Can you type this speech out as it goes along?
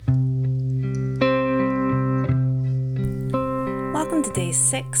Welcome to Day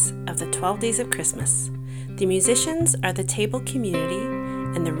 6 of the 12 Days of Christmas. The musicians are the Table Community,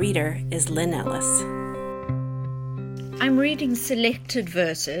 and the reader is Lynn Ellis. I'm reading selected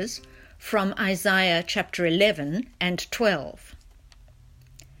verses from Isaiah chapter 11 and 12.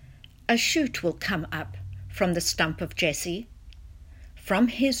 A shoot will come up from the stump of Jesse. From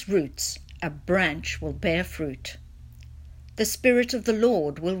his roots a branch will bear fruit. The Spirit of the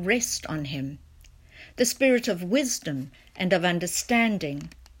Lord will rest on him, the Spirit of wisdom and of understanding,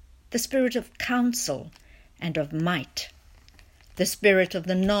 the Spirit of counsel and of might, the Spirit of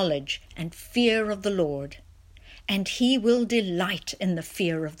the knowledge and fear of the Lord, and he will delight in the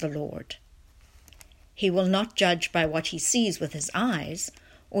fear of the Lord. He will not judge by what he sees with his eyes,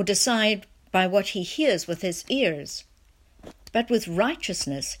 or decide by what he hears with his ears, but with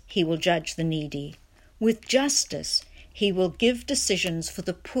righteousness he will judge the needy. With justice he will give decisions for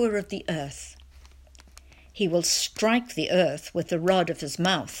the poor of the earth. He will strike the earth with the rod of his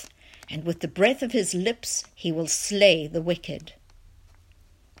mouth, and with the breath of his lips he will slay the wicked.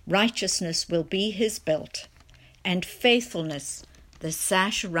 Righteousness will be his belt, and faithfulness the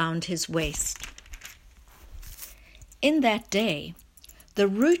sash around his waist. In that day, the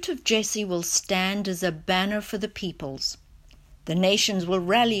root of Jesse will stand as a banner for the peoples. The nations will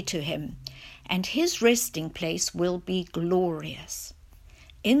rally to him, and his resting place will be glorious.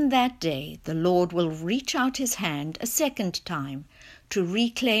 In that day, the Lord will reach out his hand a second time to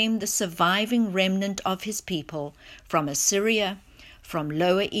reclaim the surviving remnant of his people from Assyria, from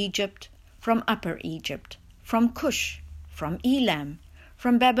Lower Egypt, from Upper Egypt, from Cush, from Elam,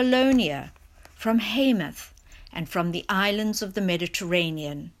 from Babylonia, from Hamath, and from the islands of the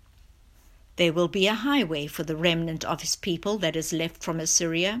Mediterranean. There will be a highway for the remnant of his people that is left from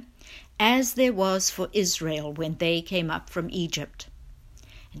Assyria, as there was for Israel when they came up from Egypt.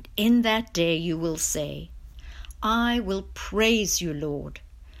 And in that day you will say, I will praise you, Lord.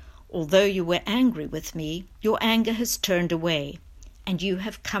 Although you were angry with me, your anger has turned away, and you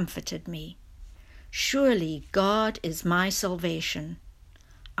have comforted me. Surely God is my salvation.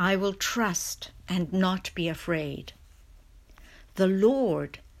 I will trust and not be afraid. The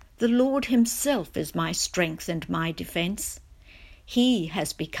Lord himself is my strength and my defense. He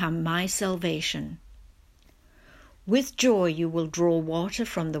has become my salvation. With joy you will draw water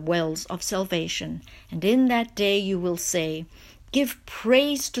from the wells of salvation, and in that day you will say, Give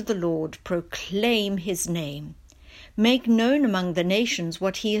praise to the Lord, proclaim his name. Make known among the nations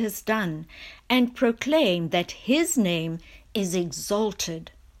what he has done, and proclaim that his name is exalted.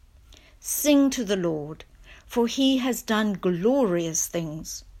 Sing to the Lord, for he has done glorious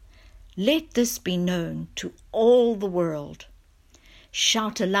things. Let this be known to all the world.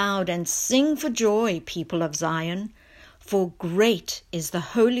 Shout aloud and sing for joy, people of Zion, for great is the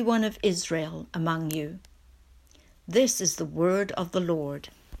Holy One of Israel among you. This is the word of the Lord.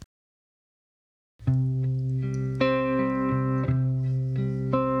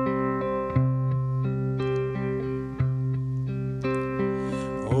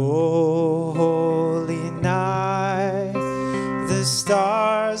 O holy night, the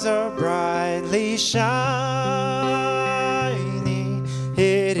stars are brightly shining.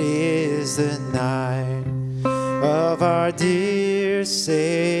 It is the night of our dear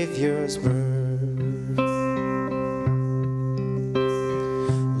Savior's birth.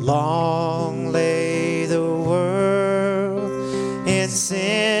 Long lay the world in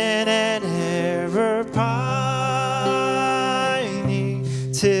sin and error pining,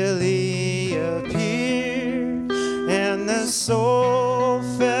 till he appeared and the soul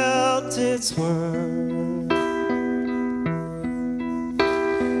felt its worth.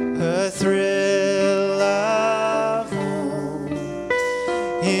 A thrill of hope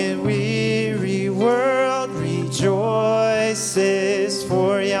in weary world rejoices,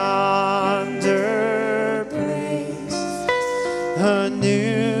 for yonder breaks a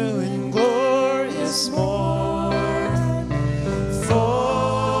new and glorious morn.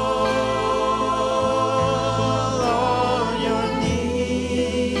 Fall on your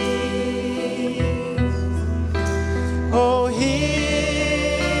knees. Oh,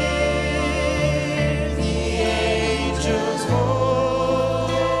 hear the angels'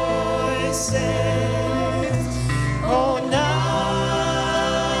 voices. Oh,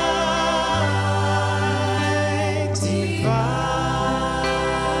 night divine.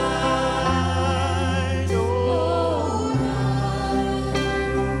 Oh, night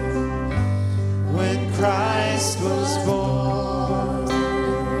when Christ was born.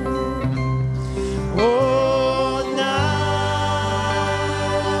 Oh, night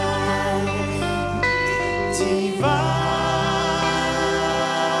divine.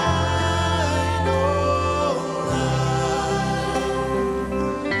 Oh, night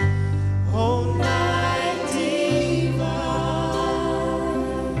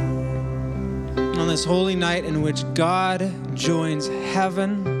this holy night in which God joins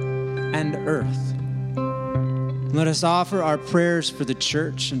heaven and earth. Let us offer our prayers for the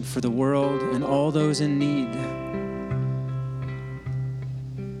church and for the world and all those in need.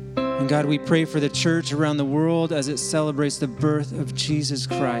 And God, we pray for the church around the world as it celebrates the birth of Jesus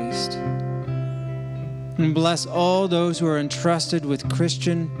Christ. And bless all those who are entrusted with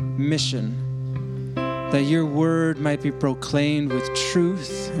Christian mission, that your word might be proclaimed with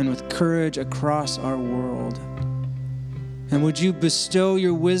truth and with courage across our world. And would you bestow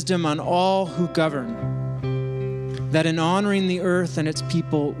your wisdom on all who govern, that in honoring the earth and its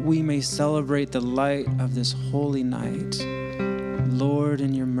people, we may celebrate the light of this holy night. Lord,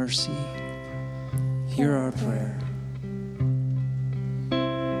 in your mercy, hear our prayer.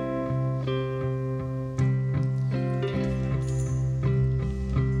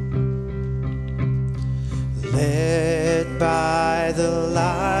 Led by the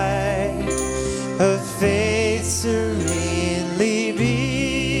light of faith serenely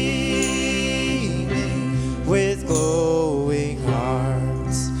beaming, with glowing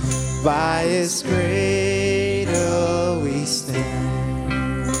hearts by his cradle we stand.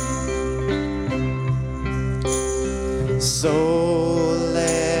 So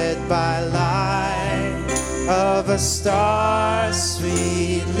led by light of a star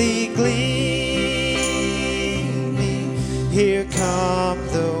sweetly gleaming, here come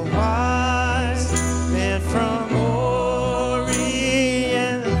the wise men from Orient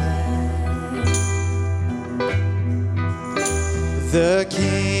land. The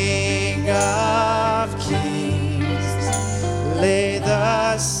King of Kings lay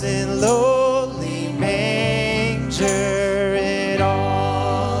thus in lowly manger. In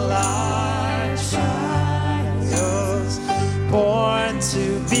all our trials, born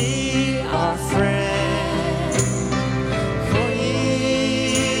to be our friend. For he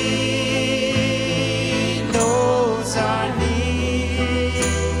knows our need.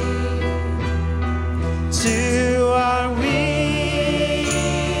 To our weakness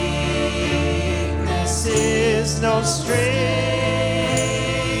is no stranger.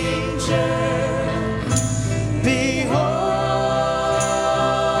 Behold,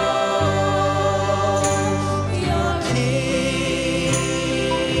 your King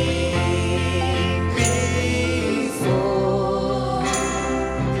before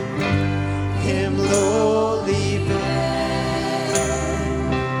him lowly bred.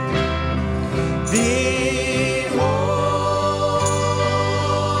 Behold,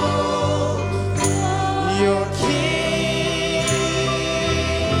 your King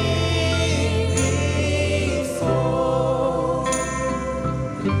before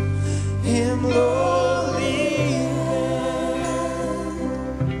him lowly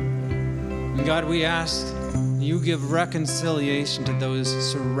And God, we ask you give reconciliation to those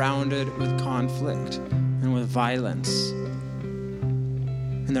surrounded with conflict and with violence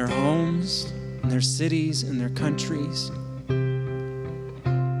in their homes, in their cities, in their countries.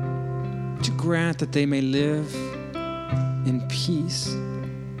 To grant that they may live in peace.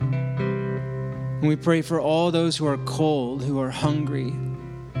 And we pray for all those who are cold, who are hungry,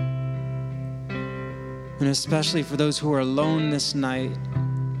 and especially for those who are alone this night.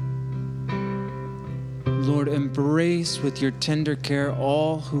 Lord, embrace with your tender care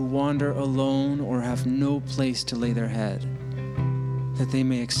all who wander alone or have no place to lay their head, that they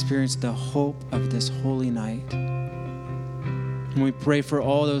may experience the hope of this holy night. And we pray for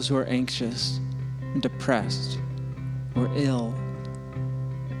all those who are anxious and depressed or ill.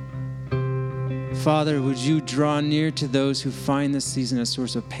 Father, would you draw near to those who find this season a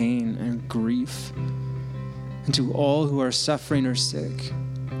source of pain and grief, and to all who are suffering or sick,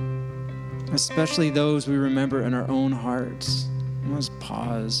 especially those we remember in our own hearts. Let's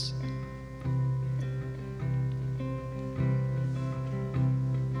pause.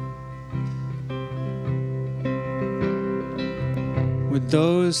 With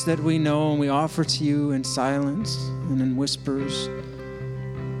those that we know and we offer to you in silence and in whispers,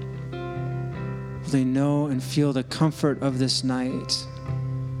 they know and feel the comfort of this night.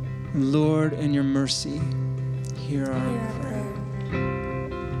 Lord, in your mercy, hear our prayer.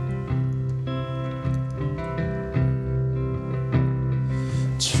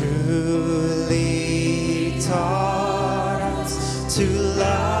 Truly taught us to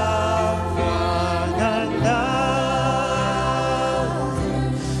love one another.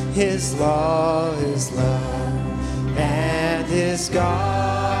 His law is love, and his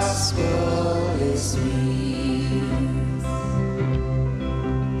gospel is peace.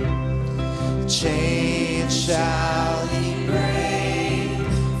 Chains shall he break,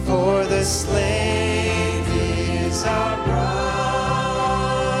 for the slave is our brother,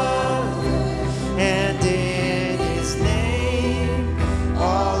 and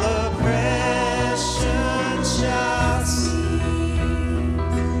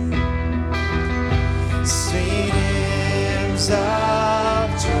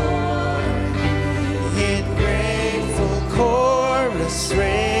His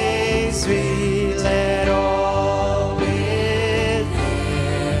race we let all within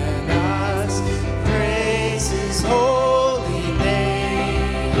us praise His holy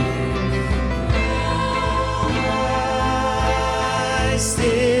name. Christ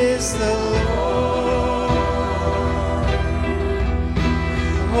is the Lord.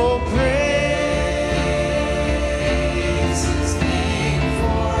 Oh, praise His name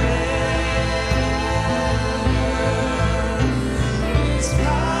forever. His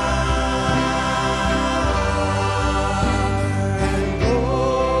power and glory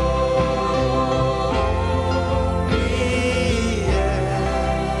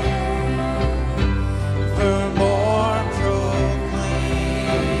evermore proclaim.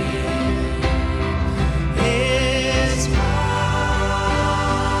 His power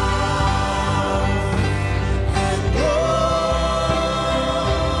and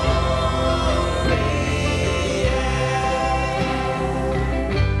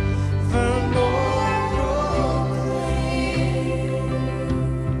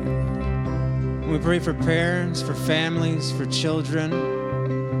We pray for parents, for families, for children.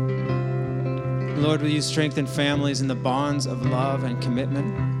 Lord, will you strengthen families in the bonds of love and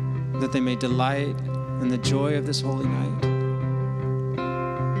commitment, that they may delight in the joy of this holy night.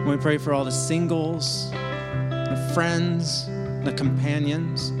 We pray for all the singles, the friends, the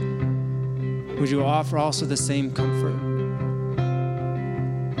companions. Would you offer also the same comfort?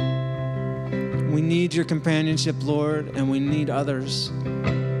 We need your companionship, Lord, and we need others.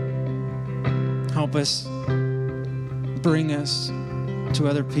 Help us, bring us to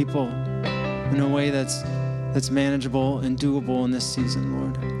other people in a way that's manageable and doable in this season,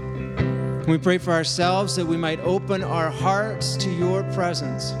 Lord. And we pray for ourselves that we might open our hearts to your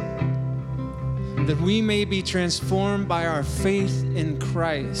presence, that we may be transformed by our faith in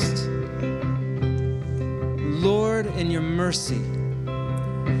Christ. Lord, in your mercy,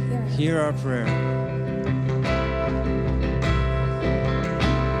 hear our prayer.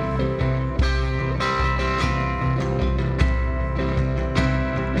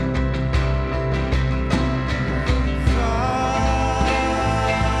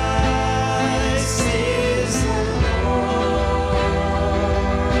 Christ is the Lord.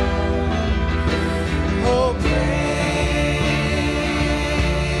 Oh, praise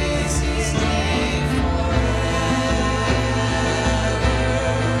His name forever.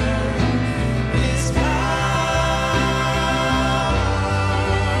 His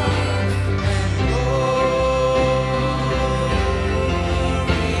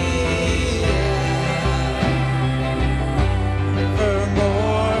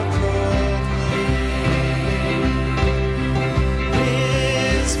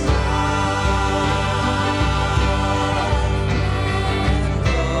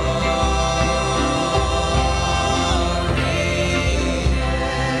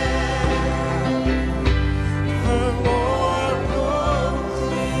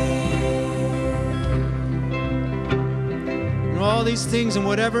All these things and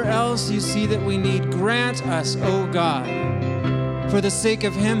whatever else you see that we need, grant us, O God, for the sake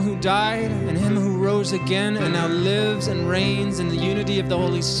of him who died and him who rose again and now lives and reigns in the unity of the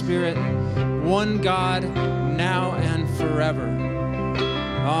Holy Spirit, one God, now and forever.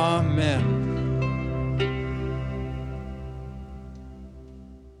 Amen.